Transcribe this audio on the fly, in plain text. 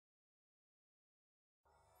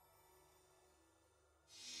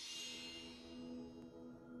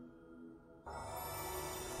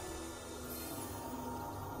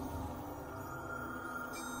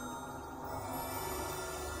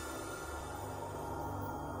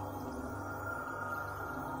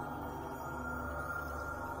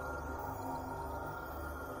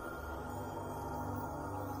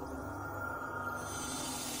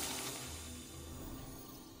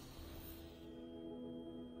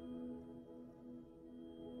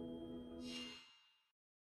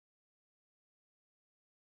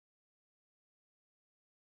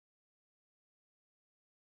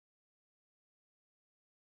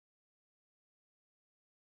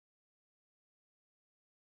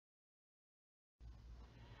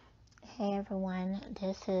Hey everyone,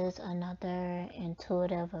 this is another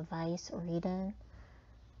intuitive advice reading,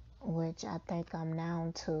 which I think I'm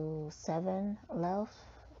down to 7 left.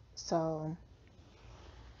 So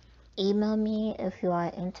email me if you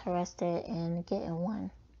are interested in getting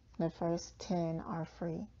one. The first 10 are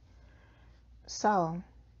free. So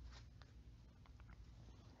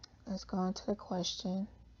let's go into the question.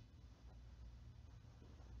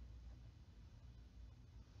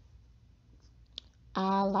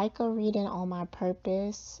 I like a reading on my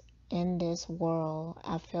purpose in this world.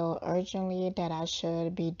 I feel urgently that I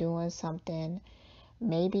should be doing something,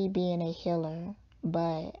 maybe being a healer,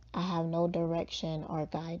 but I have no direction or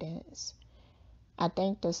guidance. I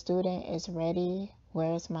think the student is ready.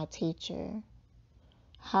 Where's my teacher?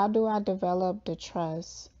 How do I develop the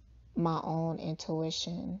trust, my own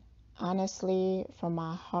intuition? Honestly, from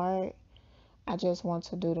my heart, I just want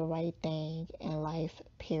to do the right thing in life,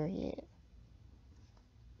 period.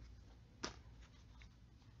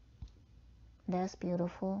 That's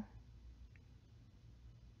beautiful.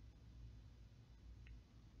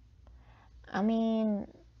 I mean,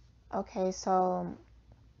 okay, so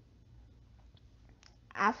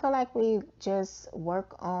I feel like we just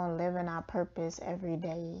work on living our purpose every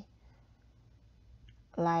day.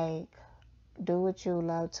 Like, do what you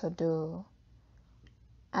love to do.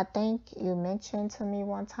 I think you mentioned to me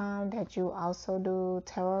one time that you also do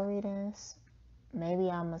tarot readings. Maybe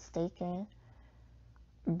I'm mistaken.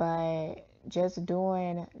 But just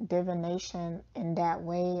doing divination in that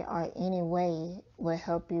way or any way will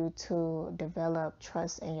help you to develop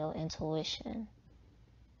trust in your intuition.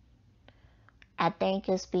 I think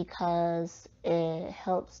it's because it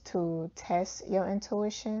helps to test your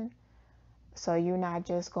intuition. So you're not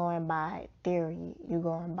just going by theory, you're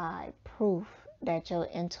going by proof that your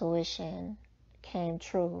intuition came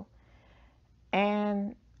true.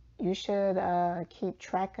 And you should keep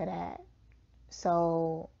track of that.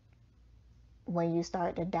 So when you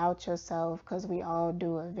start to doubt yourself, because we all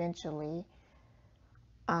do eventually,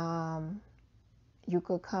 you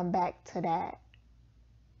could come back to that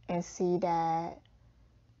and see that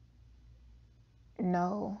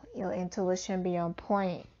no, your intuition be on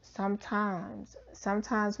point. Sometimes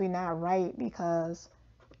we're not right because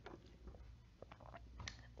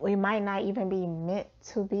we might not even be meant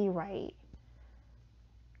to be right.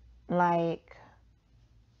 Like,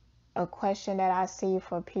 a question that I see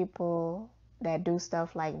for people that do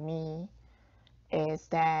stuff like me is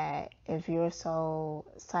that if you're so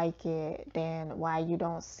psychic, then why you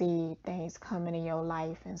don't see things coming in your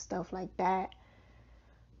life and stuff like that.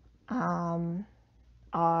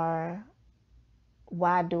 Or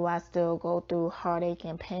why do I still go through heartache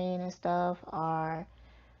and pain and stuff? Or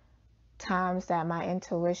times that my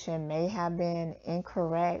intuition may have been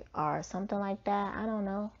incorrect or something like that. I don't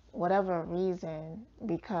know. Whatever reason,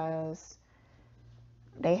 because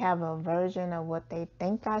they have a version of what they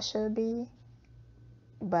think I should be,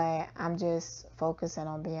 but I'm just focusing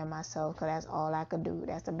on being myself because that's all I could do.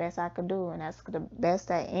 That's the best I could do, and that's the best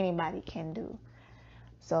that anybody can do.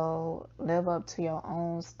 So live up to your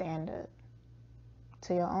own standard.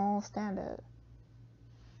 To your own standard.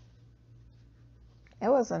 It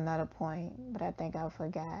was another point, but I think I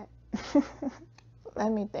forgot.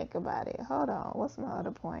 Let me think about it. Hold on. What's my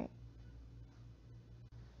other point?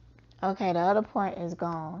 Okay, the other point is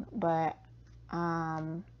gone, but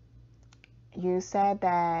you said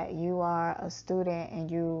that you are a student and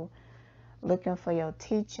you looking for your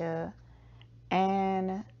teacher,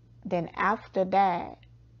 and then after that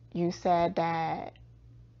you said that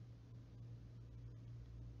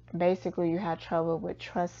basically you had trouble with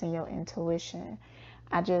trusting your intuition.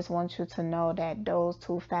 I just want you to know that those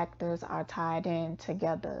two factors are tied in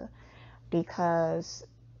together, because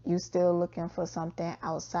you still looking for something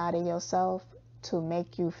outside of yourself to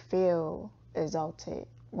make you feel exalted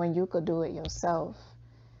when you could do it yourself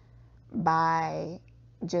by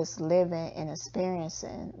just living and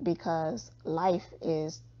experiencing, because life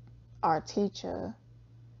is our teacher.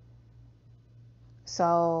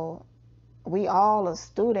 So we all are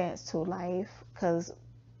students to life, because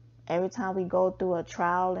every time we go through a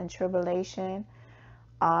trial and tribulation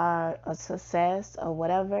or a success or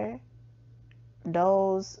whatever,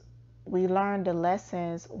 those we learn the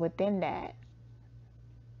lessons within that.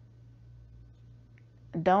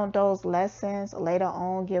 Don't those lessons later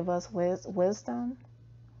on give us wisdom?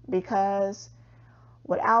 Because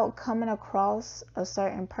without coming across a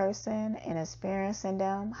certain person and experiencing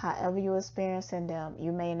them, however you experiencing them,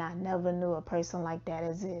 you may not never knew a person like that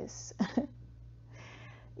exists.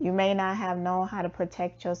 You may not have known how to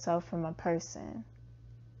protect yourself from a person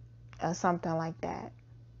or something like that.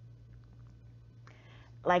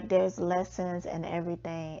 like there's lessons and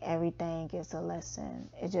everything is a lesson.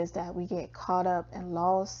 It's just that we get caught up and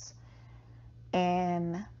lost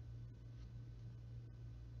and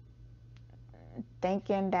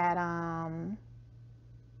thinking that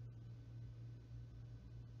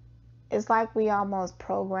it's like we almost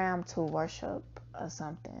programmed to worship or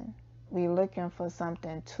something. We looking for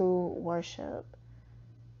something to worship,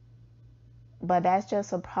 but that's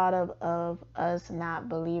just a product of us not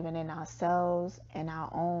believing in ourselves and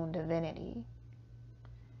our own divinity.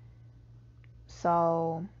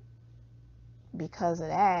 So because of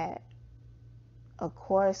that, of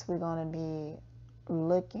course we're going to be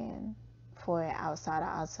looking for it outside of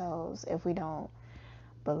ourselves if we don't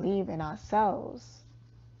believe in ourselves.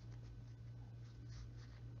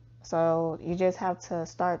 So you just have to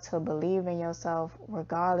start to believe in yourself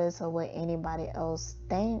regardless of what anybody else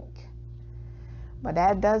think. But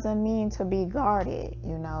that doesn't mean to be guarded,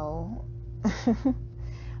 you know,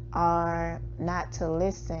 or not to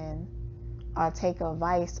listen or take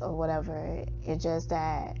advice or whatever. It's just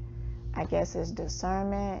that I guess it's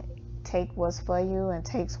discernment. Take what's for you and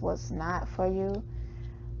takes what's not for you.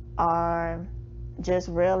 Or just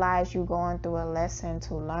realize you're going through a lesson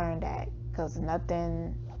to learn that, because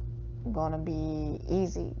nothing gonna be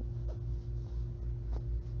easy.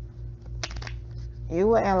 You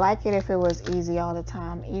wouldn't like it if it was easy all the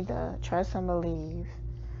time either. Trust and believe.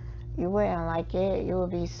 You wouldn't like it. You would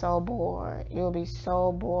be so bored. You would be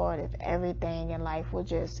so bored if everything in life was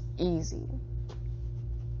just easy.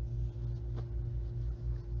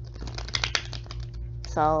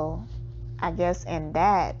 So I guess in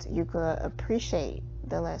that you could appreciate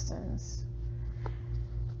the lessons.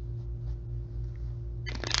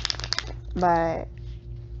 But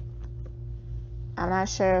I'm not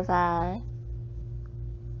sure if I'm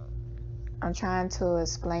trying to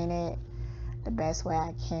explain it the best way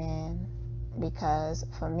I can, because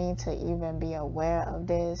for me to even be aware of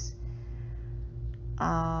this,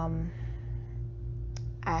 I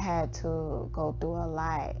had to go through a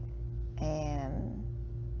lot and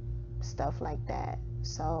stuff like that.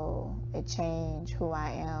 So it changed who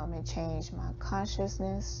I am. It changed my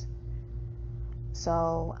consciousness.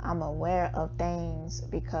 So I'm aware of things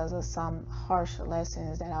because of some harsh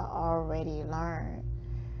lessons that I already learned.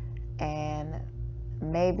 And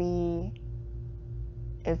maybe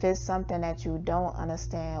if it's something that you don't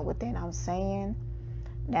understand within I'm saying,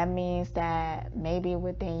 that means that maybe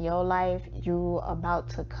within your life you about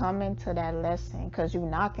to come into that lesson, because you're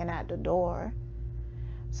knocking at the door.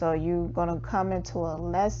 So you're gonna come into a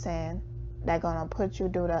lesson that's gonna put you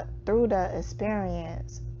through the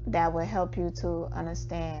experience that will help you to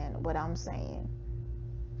understand what I'm saying.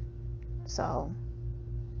 So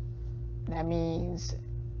that means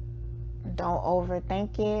don't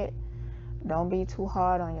overthink it. Don't be too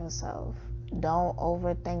hard on yourself. Don't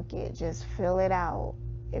overthink it. Just feel it out.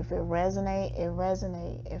 If it resonate, it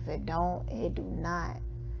resonate. If it don't, it do not.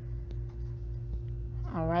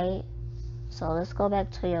 All right. So let's go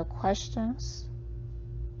back to your questions.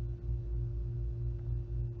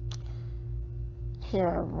 Hear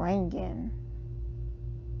a ringing.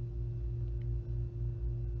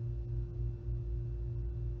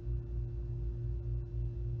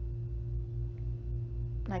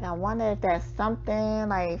 Like, I wonder if that's something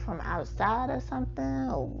like from outside or something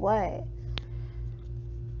or what.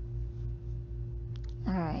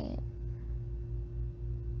 All right.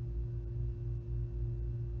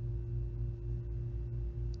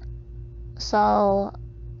 So,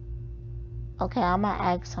 okay, I'm gonna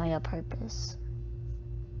ask on your purpose.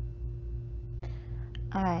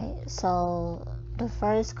 All right. So the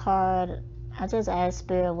first card, I just asked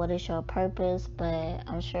Spirit, what is your purpose? But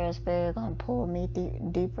I'm sure Spirit gonna pull me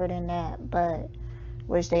deeper than that, but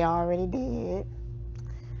which they already did.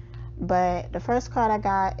 But the first card I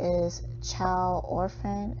got is Child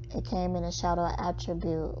Orphan. It came in a shadow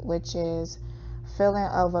attribute, which is feeling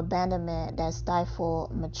of abandonment that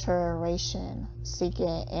stifle maturation,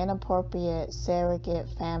 seeking inappropriate surrogate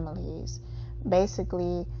families,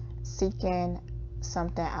 basically seeking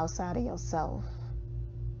something outside of yourself.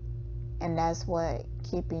 And that's what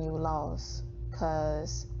keeping you lost,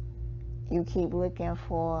 because you keep looking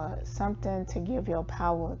for something to give your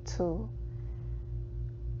power to.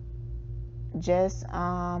 Just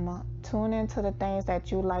tune into the things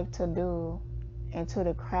that you like to do, into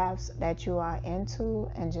the crafts that you are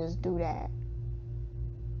into, and just do that.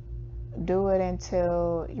 Do it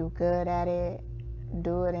until you're good at it.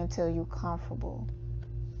 Do it until you're comfortable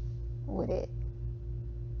with it.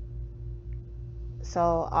 So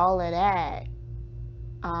all of that,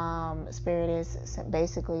 Spirit is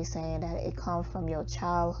basically saying that it comes from your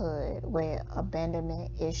childhood with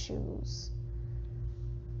abandonment issues.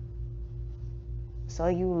 So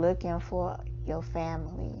you looking for your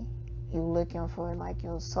family. You looking for like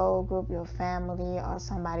your soul group, your family, or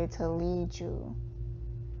somebody to lead you,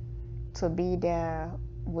 to be there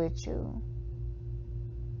with you.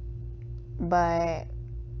 But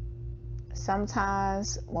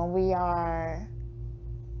sometimes when we are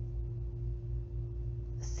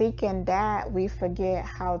seeking that, we forget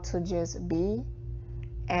how to just be.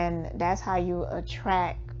 And that's how you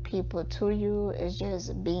attract people to you, is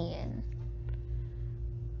just being.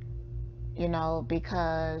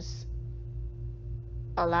 Because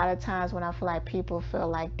a lot of times when I feel like people feel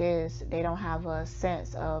like this, they don't have a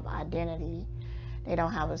sense of identity. They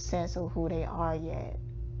don't have a sense of who they are yet.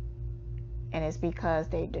 And it's because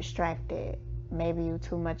they distracted. Maybe you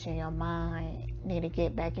too much in your mind, need to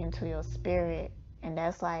get back into your spirit. And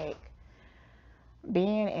that's like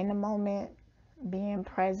being in the moment, being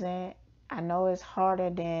present. I know it's harder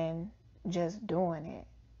than just doing it.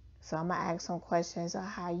 So I'm going to ask some questions on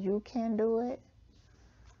how you can do it.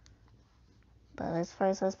 But let's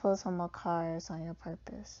put some more cards on your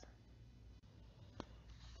purpose.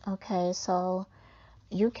 Okay, so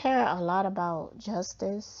you care a lot about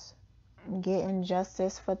justice, getting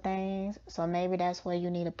justice for things. So maybe that's where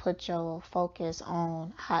you need to put your focus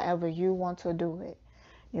on, however you want to do it.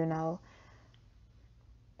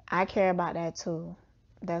 I care about that too.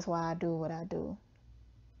 That's why I do what I do.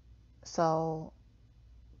 So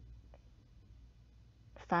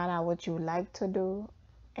find out what you like to do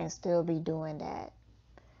and still be doing that.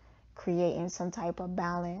 Creating some type of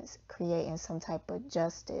balance, creating some type of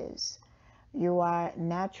justice. You are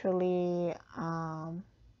naturally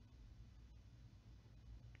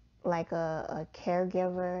like a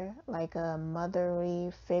caregiver, like a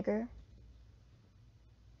motherly figure.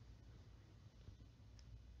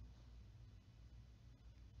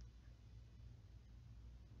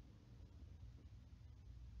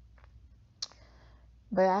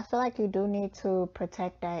 But I feel like you do need to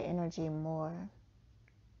protect that energy more,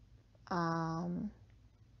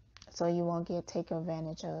 so you won't get taken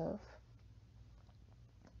advantage of.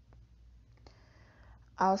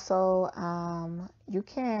 Also, you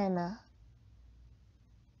can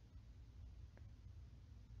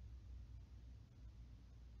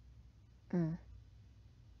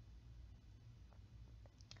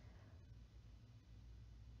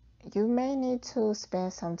you may need to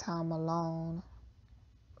spend some time alone,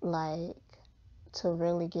 like to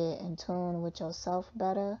really get in tune with yourself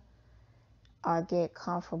better, or get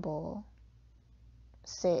comfortable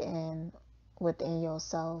sitting within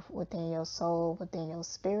yourself, within your soul, within your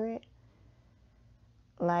spirit.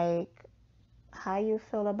 Like, how you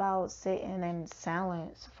feel about sitting in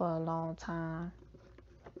silence for a long time?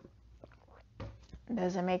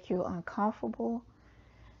 Does it make you uncomfortable?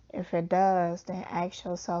 If it does, then ask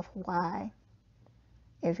yourself why.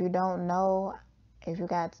 If you don't know, if you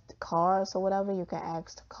got cards or whatever, you can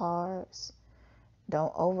ask the cards.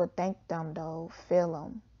 Don't overthink them though. Feel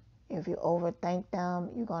them. If you overthink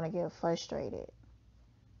them, you're going to get frustrated.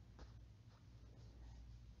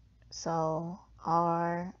 So,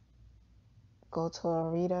 or go to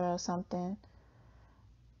a reader or something.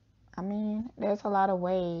 I mean, there's a lot of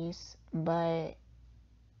ways, but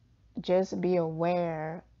just be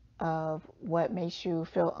aware of what makes you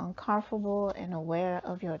feel uncomfortable and aware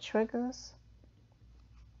of your triggers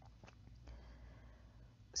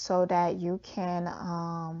so that you can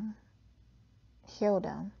heal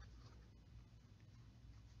them.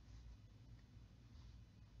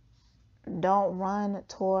 Don't run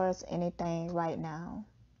towards anything right now.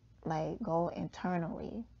 Like, go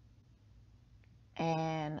internally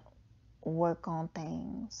and work on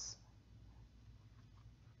things.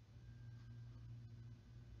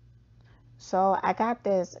 So I got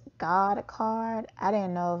this God card. I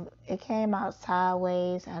didn't know if it came out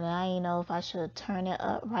sideways, and I didn't know if I should turn it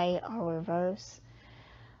upright or reverse.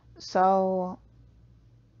 So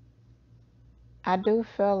I do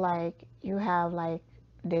feel like you have like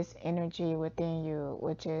this energy within you,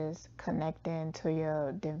 which is connecting to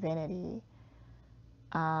your divinity.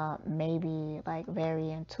 Maybe like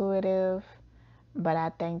very intuitive, but I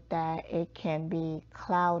think that it can be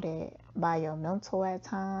clouded by your mental at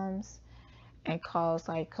times and cause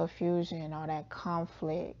like confusion or that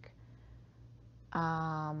conflict.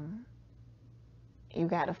 Um, you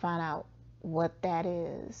got to find out what that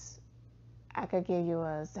is. I could give you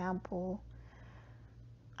an example.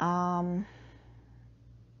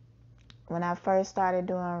 When I first started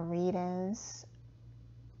doing readings,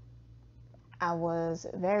 I was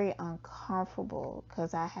very uncomfortable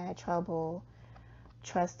because I had trouble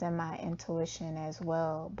trusting my intuition as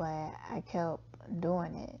well, but I kept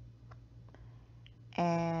doing it.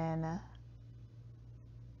 And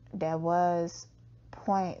there was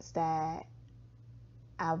points that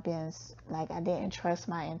I've been like, I didn't trust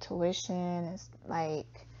my intuition. It's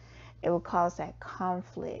like it would cause that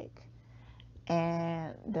conflict.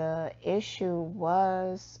 And the issue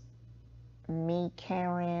was me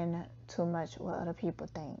caring too much what other people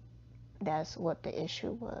think. That's what the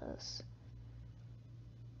issue was.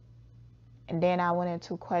 And then I went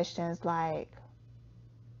into questions like,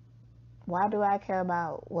 why do I care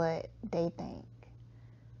about what they think?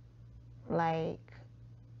 Like,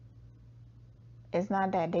 it's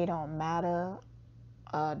not that they don't matter,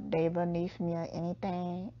 they beneath me or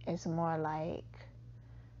anything. It's more like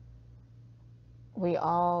we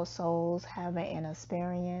all souls having an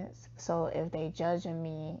experience. So if they judging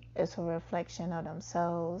me, it's a reflection of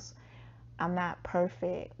themselves. I'm not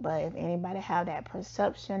perfect, but if anybody have that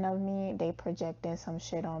perception of me, they projecting some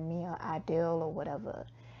shit on me or ideal or whatever.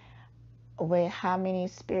 With how many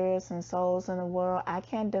spirits and souls in the world, I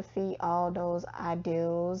can't defeat all those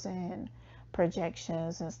ideals and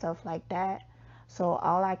projections and stuff like that. So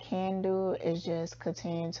all I can do is just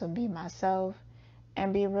continue to be myself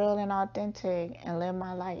and be real and authentic and live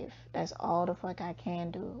my life. That's all the fuck I can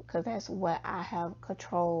do, because that's what I have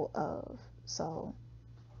control of. So,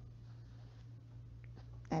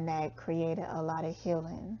 and that created a lot of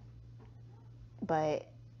healing. But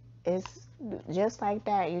it's just like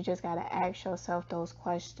that. You just got to ask yourself those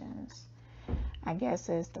questions. I guess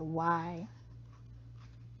it's the why.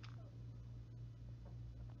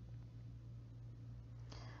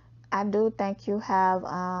 I do think you have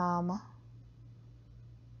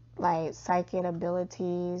like psychic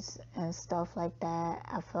abilities and stuff like that.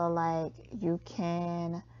 I feel like you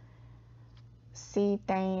can see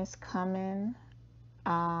things coming.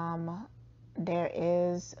 There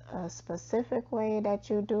is a specific way that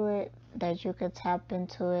you do it, that you could tap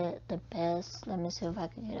into it the best. Let me see if I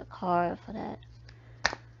can get a card for that.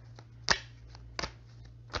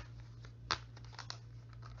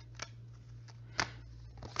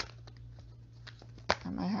 I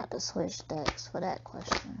might have to switch decks for that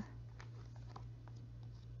question.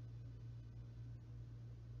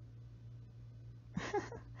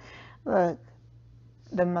 Look,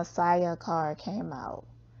 the Messiah card came out.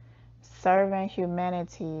 Serving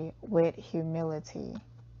humanity with humility.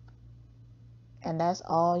 And that's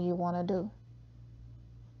all you want to do.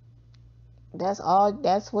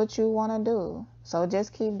 That's what you want to do. So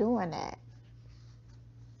just keep doing that.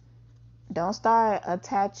 Don't start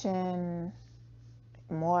attaching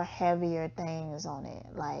more heavier things on it,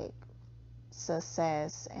 like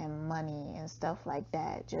success and money and stuff like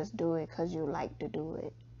that. Just do it because you like to do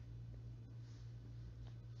it.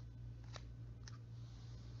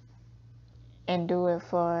 And do it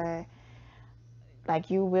for, like,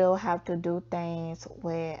 you will have to do things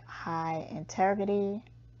with high integrity.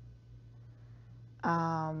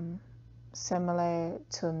 Similar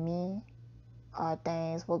to me, or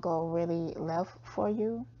things will go really left for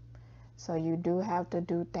you. So you do have to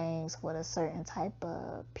do things with a certain type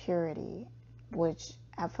of purity, which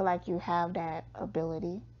I feel like you have that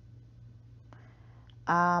ability.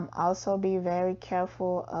 Also be very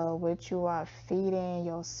careful of what you are feeding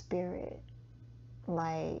your spirit,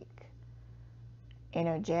 like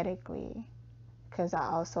energetically, because I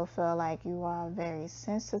also feel like you are very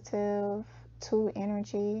sensitive to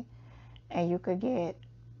energy, and you could get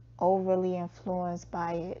overly influenced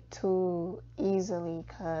by it too easily,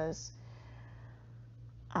 because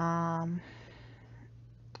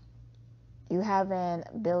you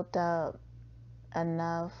haven't built up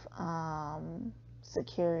enough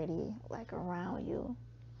security, like, around you.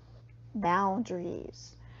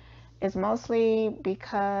 Boundaries. It's mostly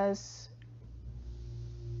because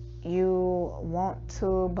you want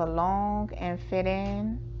to belong and fit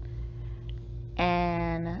in,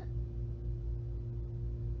 and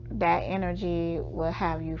that energy will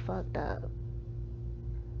have you fucked up.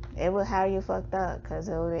 It will have you fucked up, because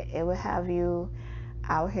it will have you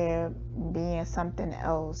out here being something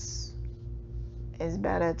else. It's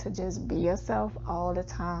better to just be yourself all the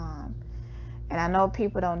time. And I know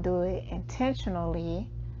people don't do it intentionally.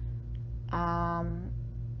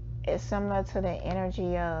 It's similar to the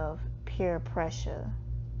energy of peer pressure.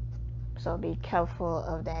 So be careful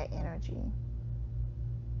of that energy.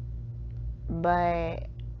 But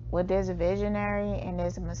with this visionary and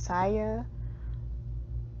this Messiah,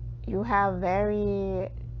 you have very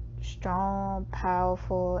strong,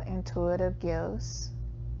 powerful, intuitive gifts.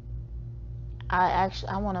 I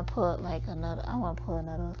want to put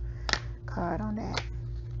another card on that.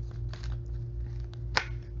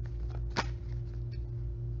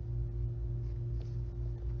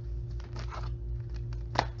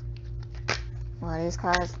 Well, these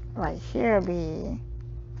cards right here be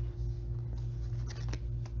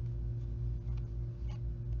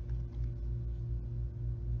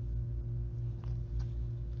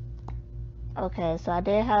Okay, so I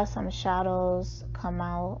did have some shadows come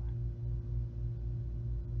out.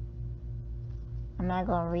 I'm not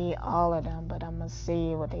gonna read all of them, but I'm gonna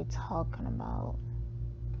see what they talking about.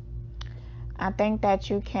 I think that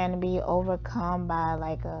you can be overcome by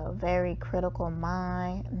like a very critical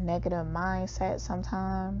mind, negative mindset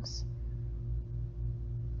sometimes.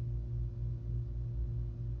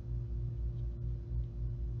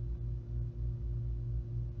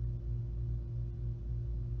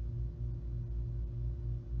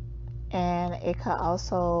 And it could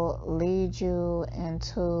also lead you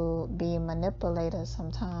into being manipulated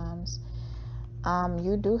sometimes.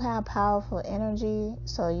 You do have powerful energy,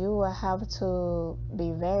 so you will have to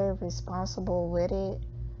be very responsible with it,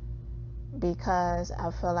 because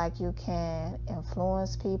I feel like you can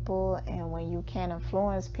influence people, and when you can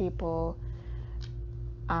influence people,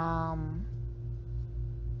 um,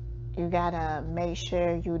 you gotta make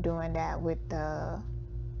sure you're doing that with the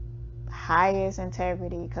highest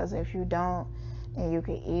integrity, because if you don't, then you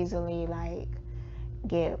could easily like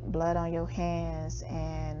get blood on your hands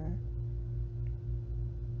and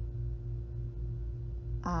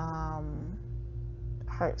um,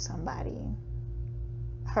 hurt somebody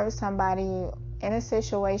in a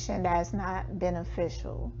situation that's not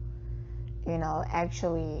beneficial,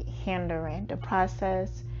 actually hindering the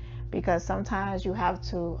process, because sometimes you have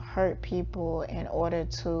to hurt people in order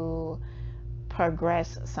to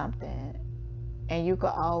progress something. And you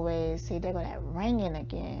could always see, they go that ringing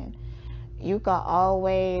again. You could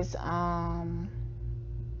always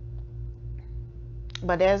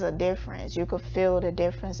but there's a difference. You could feel the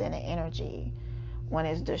difference in the energy when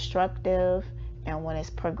it's destructive and when it's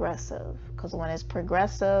progressive. Because when it's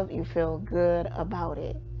progressive, you feel good about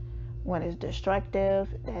it. When it's destructive,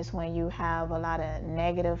 that's when you have a lot of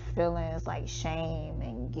negative feelings like shame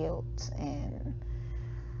and guilt and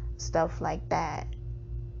stuff like that.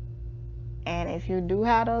 And if you do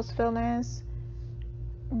have those feelings,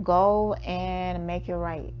 go and make it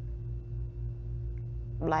right.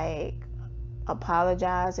 Like,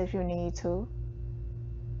 apologize if you need to.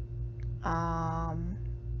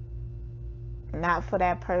 Not for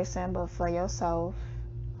that person, but for yourself.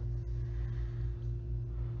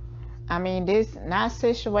 I mean, this not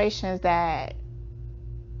situations that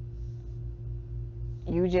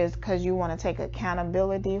you just because you want to take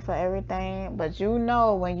accountability for everything, but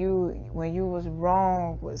when you was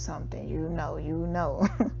wrong with something, you know.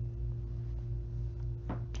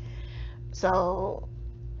 So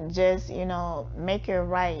just make it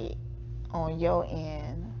right on your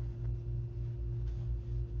end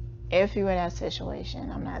if you're in that situation.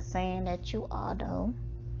 I'm not saying that you are, though.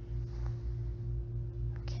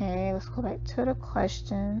 Okay, let's go back to the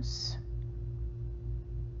questions.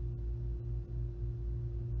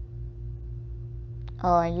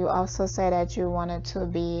 Oh, and you also said that you wanted to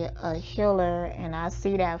be a healer, and I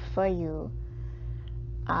see that for you.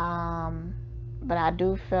 But I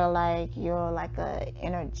do feel like you're like a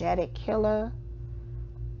energetic healer.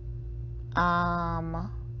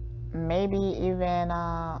 Maybe even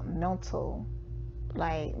mental.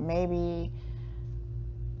 Like maybe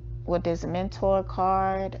with this mentor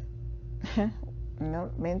card,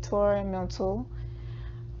 mentor and mental.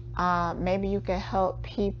 Maybe you can help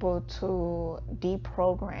people to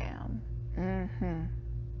deprogram.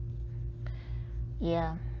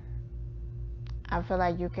 Yeah. I feel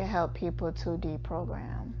like you can help people to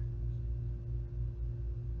deprogram.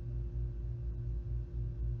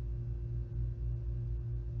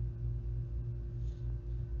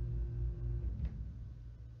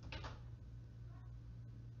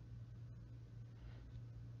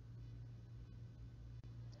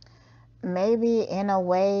 Maybe in a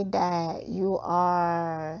way that you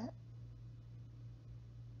are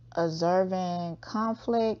observing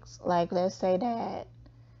conflicts, like let's say that,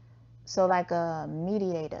 so like a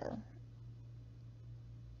mediator.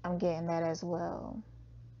 I'm getting that as well.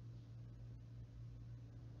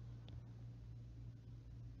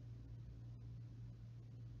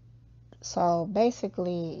 So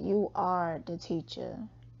basically, you are the teacher,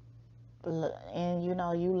 and you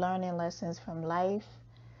learning lessons from life,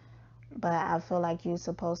 but I feel like you're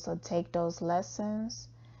supposed to take those lessons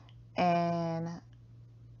and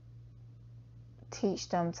teach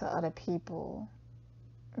them to other people,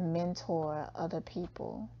 mentor other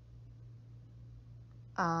people,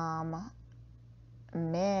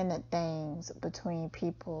 mend things between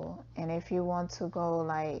people. And if you want to go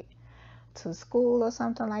like to school or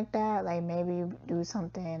something like that, like maybe you do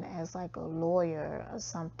something as like a lawyer or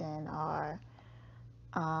something, or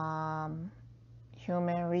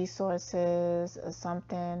human resources or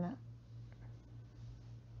something.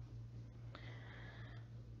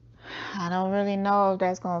 I don't really know if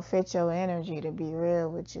that's gonna fit your energy, to be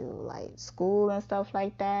real with you. Like school and stuff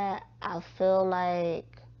like that, I feel like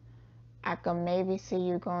I can maybe see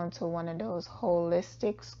you going to one of those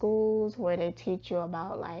holistic schools where they teach you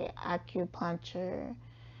about like acupuncture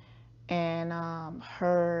and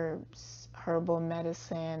herbs, herbal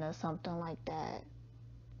medicine or something like that.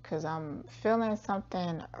 Cause I'm feeling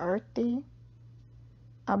something earthy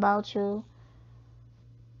about you.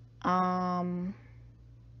 Um,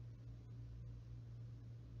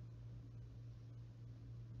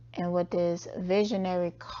 and with this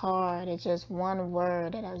visionary card, it's just one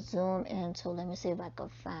word that I zoom into. Let me see if I can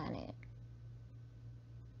find it.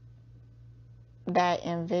 That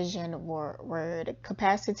envision word,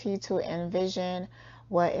 capacity to envision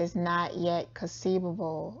what is not yet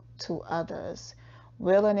conceivable to others,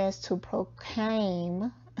 willingness to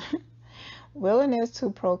proclaim willingness to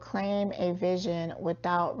proclaim a vision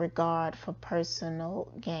without regard for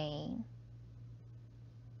personal gain.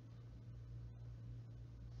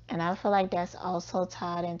 And I feel like that's also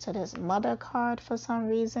tied into this mother card for some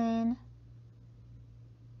reason.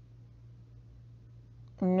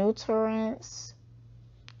 Nutrients.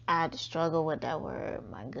 I'd struggle with that word,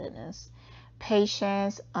 my goodness.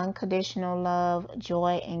 Patience, unconditional love,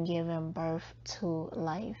 joy in giving birth to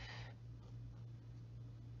life.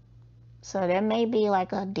 So there may be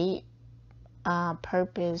like a deep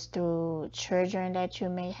purpose through children that you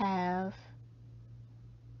may have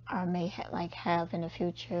or may like have in the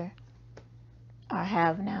future or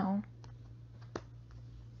have now.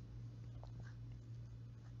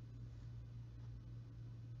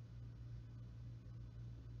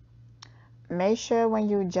 Make sure when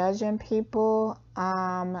you're judging people,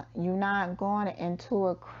 you're not going into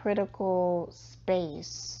a critical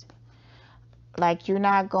space. Like you're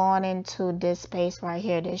not going into this space right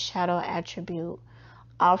here, this shadow attribute,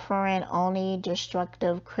 offering only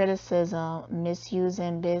destructive criticism,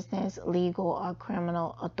 misusing business, legal, or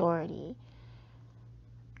criminal authority.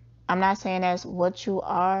 I'm not saying that's what you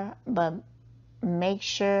are, but make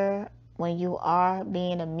sure when you are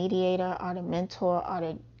being a mediator or the mentor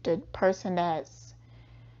or the person that's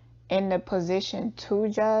in the position to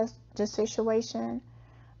judge the situation,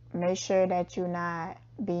 make sure that you're not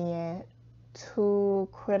being too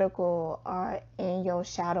critical or in your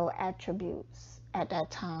shadow attributes at that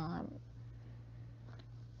time.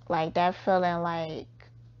 Like that feeling like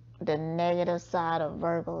the negative side of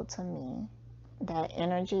Virgo to me, that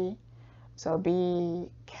energy. So be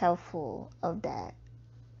careful of that.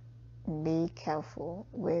 Be careful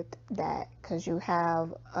with that because you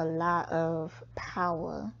have a lot of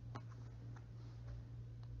power.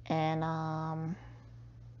 And I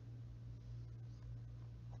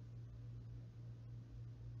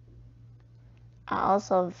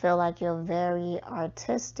also feel like you're very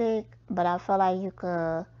artistic, but I feel like you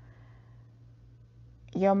could,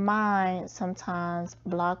 your mind sometimes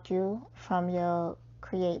block you from your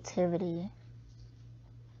creativity.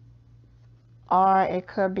 Or it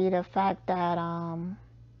could be the fact that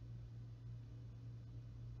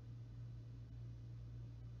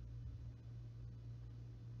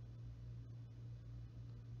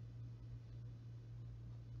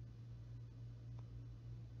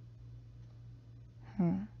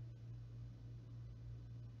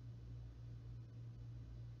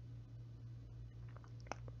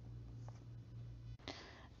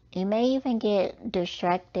you may even get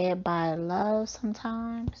distracted by love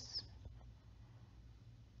sometimes.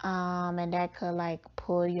 And that could like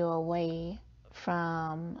pull you away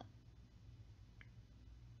from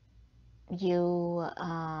you,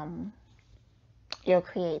 your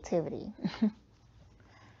creativity.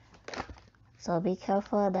 So be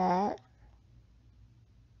careful of that.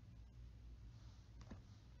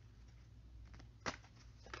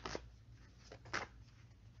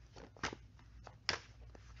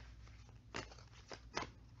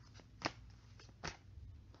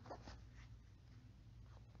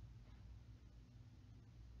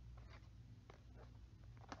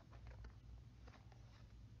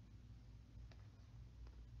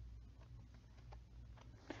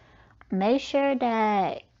 Make sure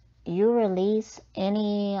that you release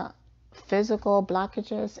any physical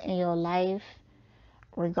blockages in your life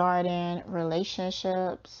regarding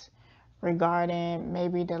relationships, regarding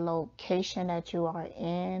maybe the location that you are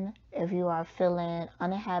in. If you are feeling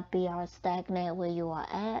unhappy or stagnant where you are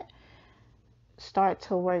at, start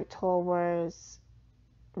to work towards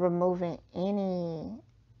removing any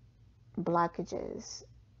blockages.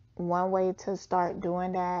 One way to start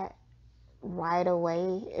doing that right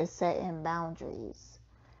away is setting boundaries.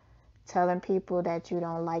 Telling people that you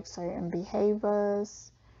don't like certain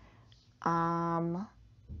behaviors.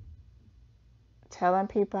 telling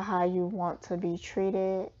people how you want to be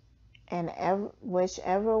treated in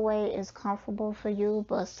whichever way is comfortable for you,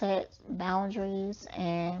 but set boundaries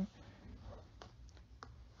and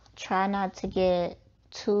try not to get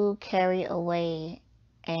too carried away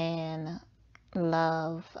in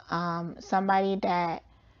love. Somebody that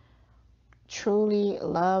truly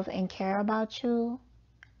love and care about you,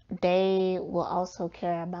 they will also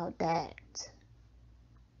care about that.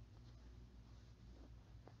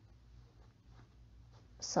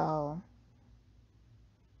 So,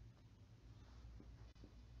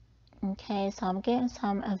 okay, so I'm getting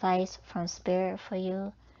some advice from Spirit for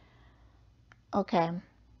you. Okay,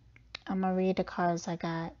 I'm gonna read the cards I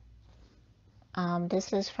got.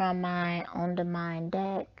 This is from my On the Mind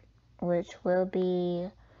deck, which will be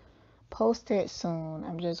posted soon.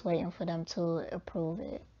 I'm just waiting for them to approve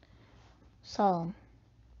it. So,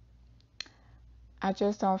 I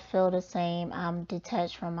just don't feel the same. I'm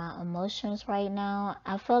detached from my emotions right now.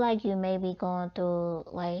 I feel like you may be going through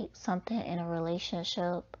like something in a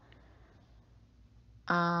relationship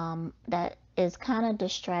that is kind of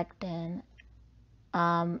distracting.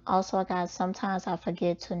 Also, I got sometimes I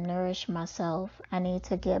forget to nourish myself. I need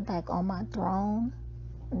to get back on my throne.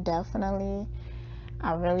 Definitely.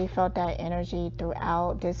 I really felt that energy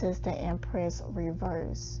throughout. This is the Empress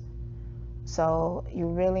reverse. So you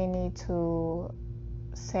really need to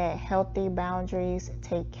set healthy boundaries,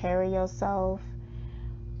 take care of yourself,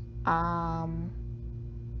 and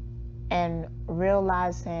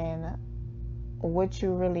realizing what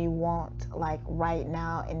you really want, like right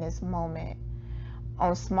now in this moment.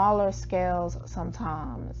 On smaller scales,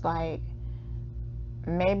 sometimes, like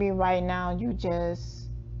maybe right now you just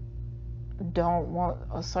don't want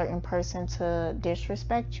a certain person to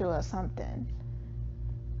disrespect you or something.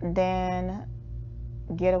 Then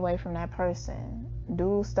get away from that person.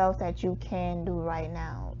 Do stuff that you can do right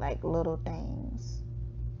now, like little things,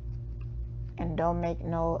 and don't make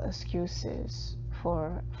no excuses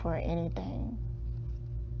for anything.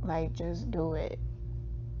 Like, just do it.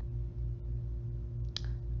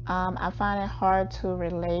 I find it hard to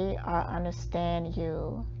relate or understand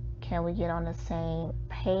you. Can we get on the same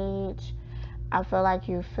page? I feel like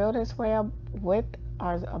you feel this way with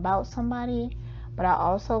or about somebody, but I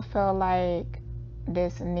also feel like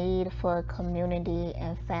this need for community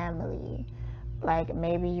and family. Like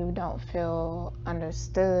maybe you don't feel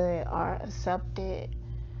understood or accepted.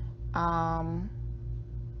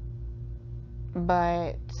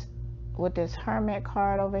 But with this Hermit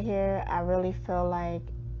card over here, I really feel like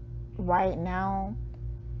right now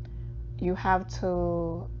you have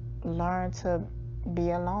to learn to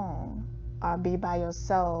be alone or be by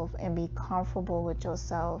yourself and be comfortable with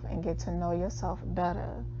yourself and get to know yourself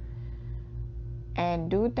better and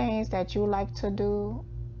do things that you like to do.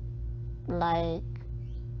 Like,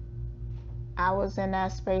 I was in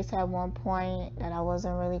that space at one point that I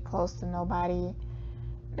wasn't really close to nobody.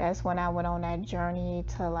 That's when I went on that journey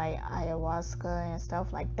to like ayahuasca and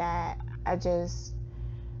stuff like that. I just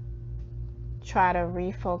try to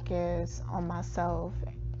refocus on myself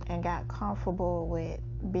and got comfortable with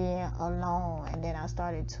being alone, and then I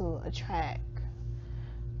started to attract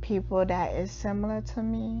people that is similar to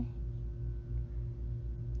me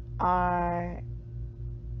are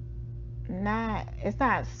not, it's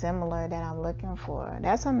not similar that I'm looking for.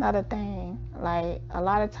 That's another thing. Like a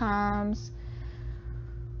lot of times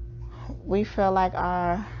we feel like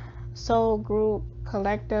our soul group,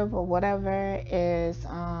 collective, or whatever is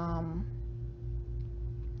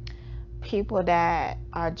people that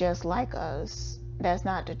are just like us. That's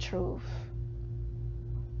not the truth.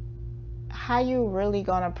 How you really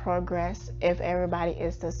gonna progress if everybody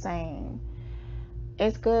is the same?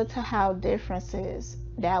 It's good to have differences.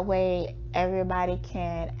 That way everybody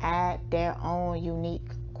can add their own unique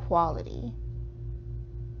quality.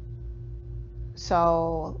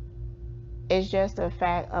 So it's just the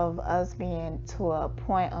fact of us being to a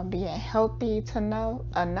point of being healthy to know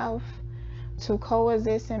enough to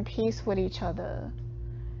coexist in peace with each other.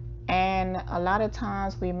 And a lot of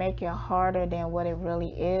times we make it harder than what it really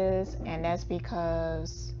is, and that's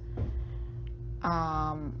because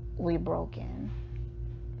we broken.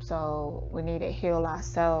 So we need to heal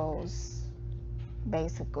ourselves,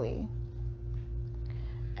 basically.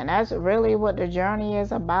 And that's really what the journey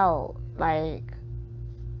is about. Like,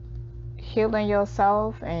 healing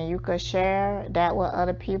yourself, and you could share that with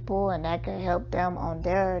other people, and that could help them on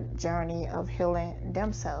their journey of healing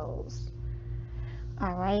themselves.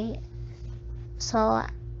 All right, so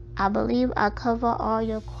I believe I cover all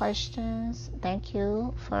your questions. Thank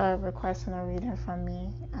you for requesting a reading from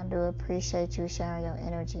me. I do appreciate you sharing your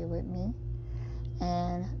energy with me,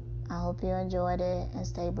 and I hope you enjoyed it, and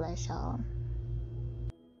stay blessed, y'all.